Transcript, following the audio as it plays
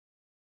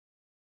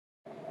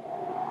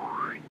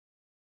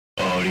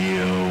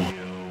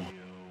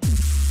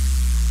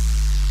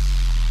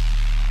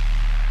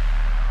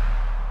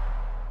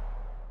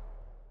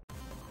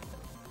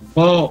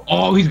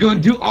Oh, he's gonna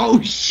do.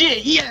 Oh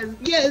shit! Yes.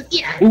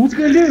 What's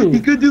gonna do?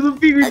 He's gonna do the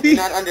finger I thing.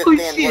 do not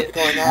understand what's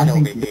going on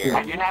over here.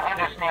 I do not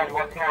understand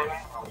what's going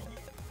on.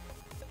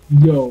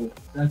 Yo,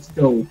 that's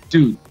dope.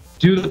 Dude,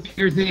 do the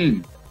finger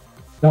thing.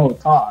 No,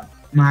 talk.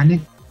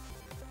 Man.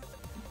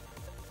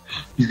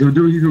 He's gonna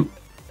do it. He's gonna.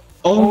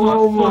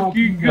 Oh my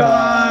fucking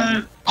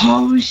god!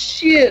 Oh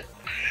shit!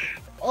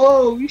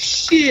 Oh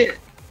shit!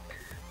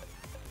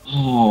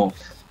 Oh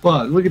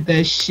fuck! Look at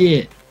that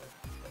shit!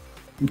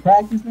 You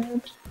practice,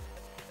 man?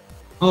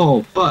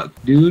 Oh fuck,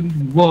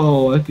 dude!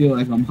 Whoa! I feel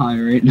like I'm high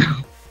right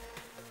now.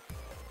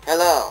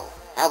 Hello,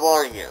 how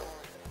are you?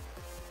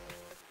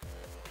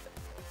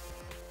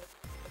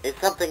 Is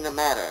something the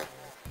matter?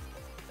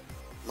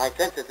 My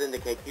senses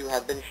indicate you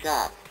have been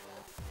shot.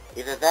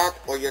 Either that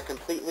or you're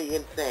completely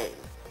insane.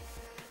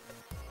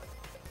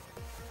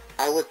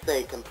 I would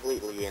say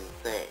completely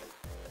insane.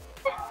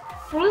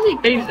 What is he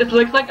face? It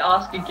looks like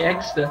Oscar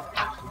Gangster.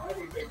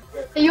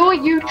 Are you a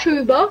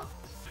YouTuber?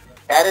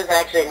 That is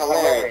actually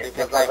hilarious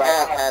because I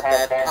have had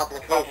that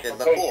complication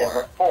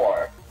before.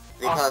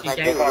 Because I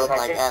do look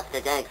like Ask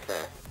a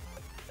Gangster.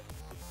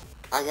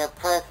 I have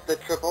pressed the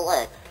triple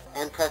X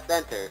and pressed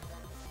enter.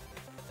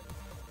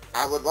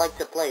 I would like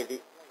to play the...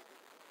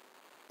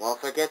 Well,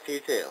 forget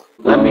you too.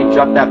 Let me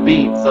drop that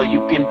beat so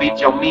you can beat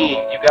your meat.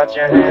 You got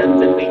your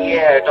hands in the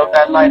air, don't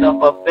that light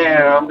up up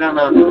there. I'm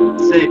gonna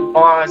sit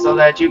far so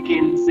that you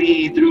can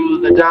see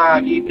through the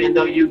dark, even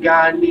though you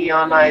got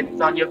neon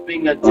lights on your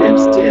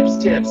fingertips.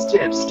 Tips.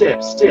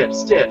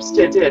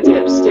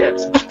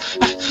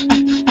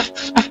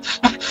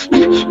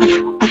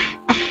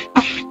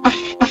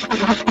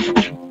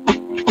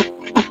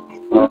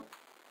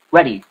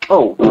 Ready,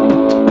 go.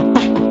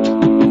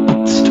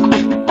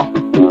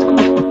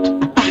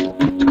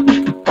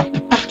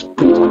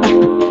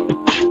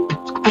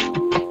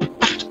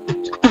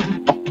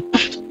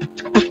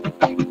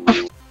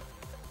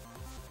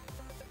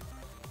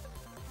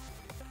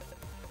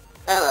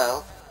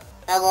 Hello,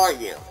 how are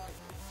you?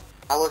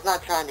 I was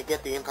not trying to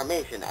get the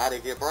information out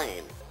of your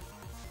brain.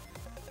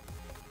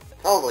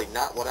 Totally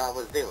not what I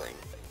was doing.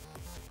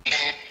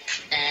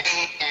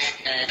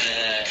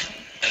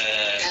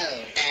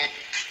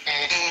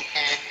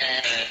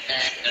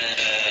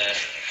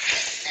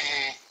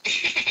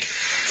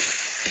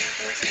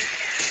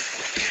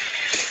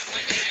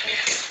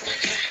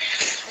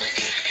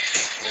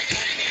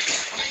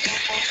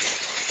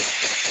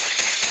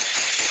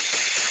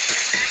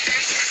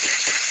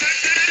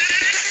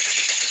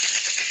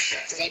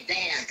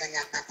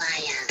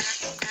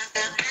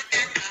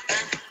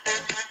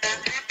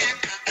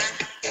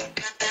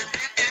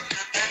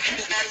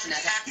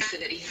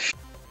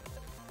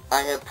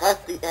 I have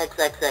pressed the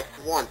XXX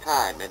one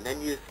time and then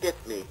you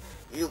skipped me,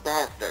 you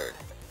bastard.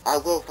 I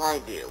will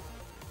find you.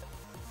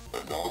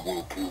 And I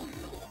will kill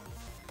you.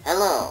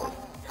 Hello,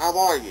 how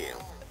are you?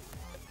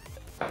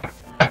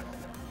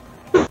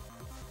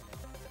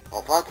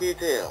 Well, fuck you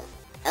too.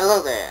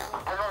 Hello there.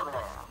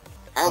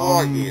 How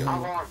are you?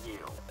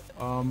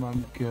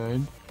 I'm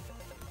good.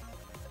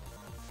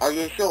 Are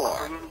you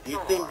sure?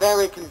 You seem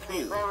very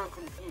confused.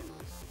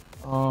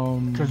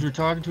 Because you're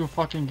talking to a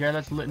fucking guy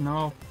that's lit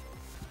up.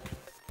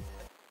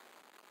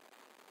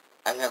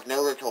 I have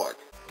no retort.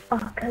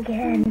 Fuck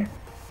again.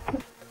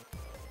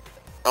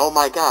 Oh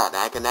my god,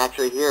 I can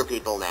actually hear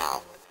people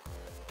now.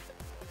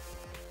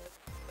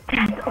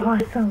 That's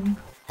awesome.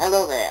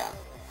 Hello there.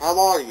 How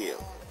are you?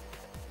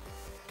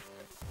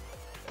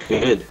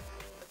 Good.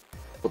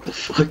 What the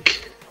fuck?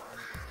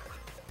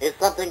 Is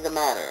something the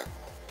matter?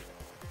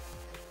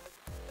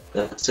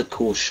 That's a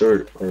cool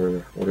shirt,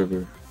 or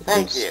whatever.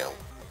 Thank you.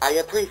 I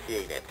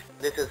appreciate it.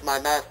 This is my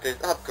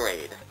master's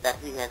upgrade that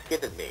he has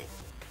given me.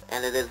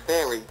 And it is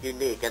very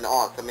unique and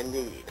awesome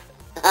indeed.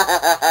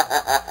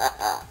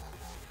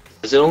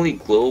 Does it only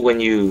glow when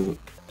you,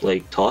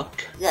 like,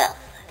 talk? Yes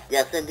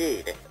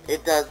indeed.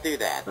 It does do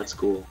that. That's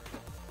cool.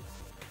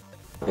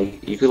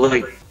 Like, you could,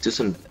 like, do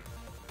some...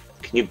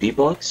 Can you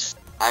beatbox?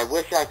 I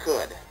wish I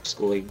could. Just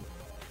go, like...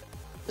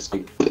 Just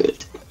like...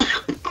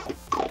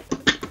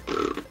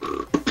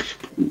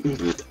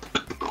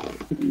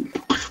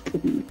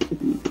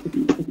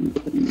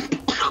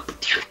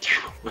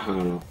 I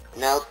don't know.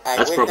 No, I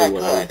That's wish probably I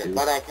what I would could, do.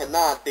 but I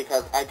cannot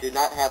because I do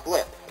not have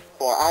lips,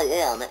 for I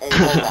am a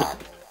robot.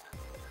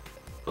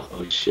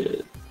 Oh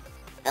shit.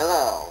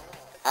 Hello,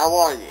 how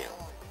are you?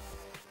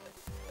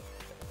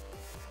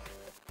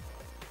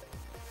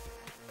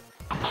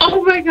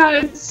 Oh my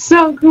god, it's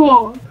so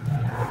cool.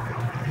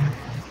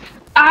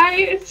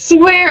 I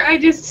swear I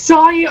just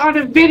saw you on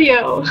a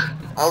video.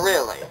 Oh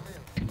really?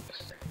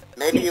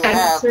 Maybe you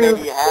Yes, have,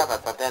 maybe you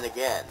haven't, but then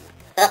again.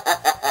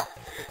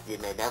 You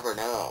may never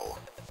know.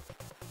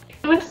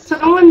 It was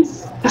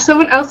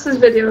someone else's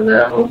video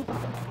though.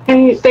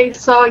 And they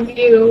saw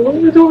you.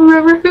 I don't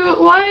remember who it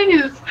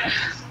was.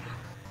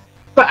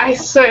 But I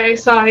swear I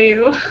saw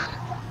you.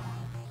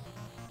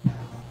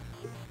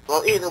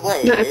 Well, either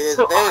way, That's it is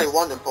so very awesome.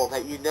 wonderful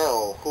that you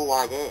know who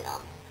I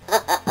am.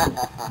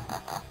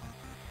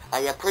 I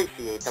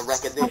appreciate the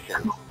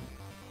recognition.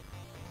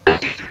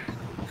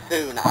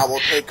 soon I will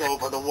take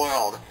over the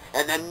world,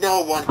 and then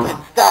no one can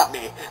stop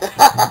me.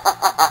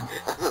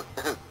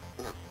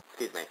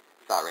 Excuse me.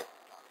 Sorry.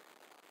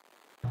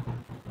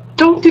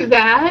 Don't do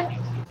that.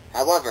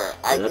 However,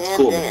 I that's can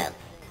cool, dance,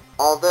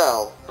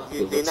 although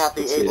you Okay, may not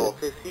be let's see able it.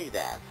 to see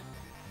that.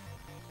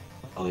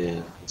 Oh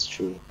yeah, that's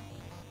true.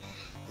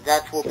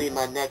 That will be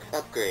my next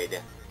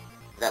upgrade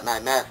that my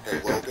master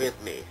will give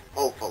me,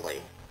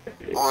 hopefully.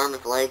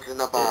 Arms, legs,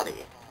 and a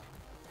body.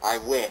 I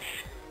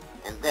wish.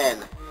 And then,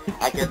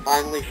 I can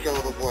finally show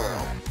the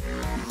world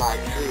my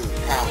true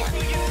talent.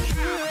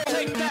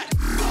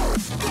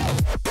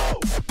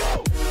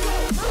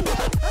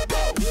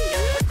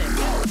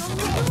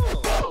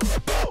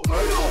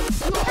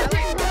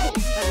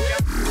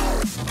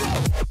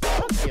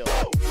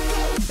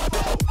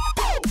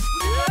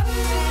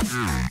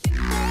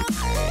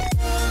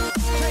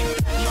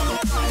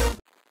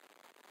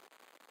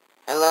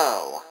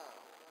 Hello.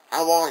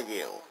 How are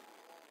you?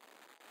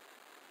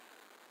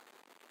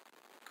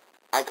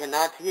 I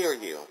cannot hear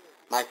you.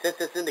 My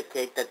senses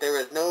indicate that there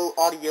is no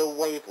audio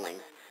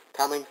wavelengths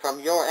coming from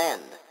your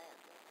end.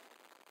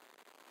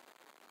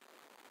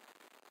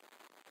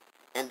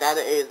 And that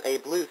is a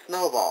blue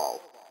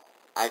snowball.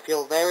 I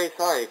feel very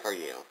sorry for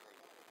you.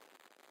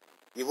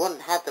 You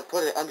wouldn't have to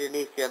put it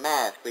underneath your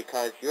mask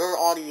because your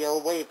audio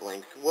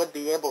wavelengths would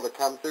be able to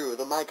come through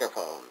the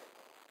microphone.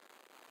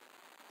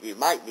 You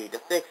might need to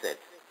fix it.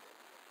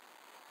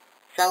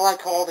 Shall I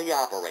call the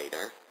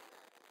operator?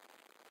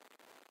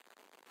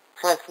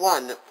 Press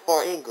 1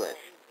 for English.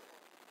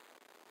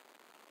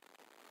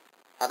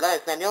 Habla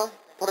español,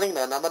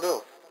 prima number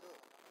 2.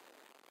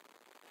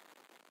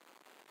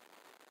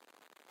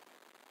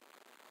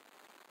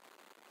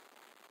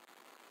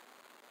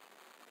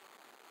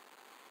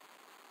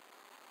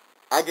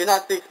 I do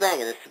not speak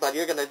Spanish, but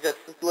you're gonna just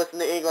listen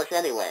to English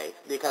anyway,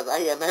 because I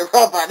am a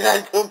robot and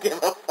I don't give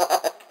a fuck.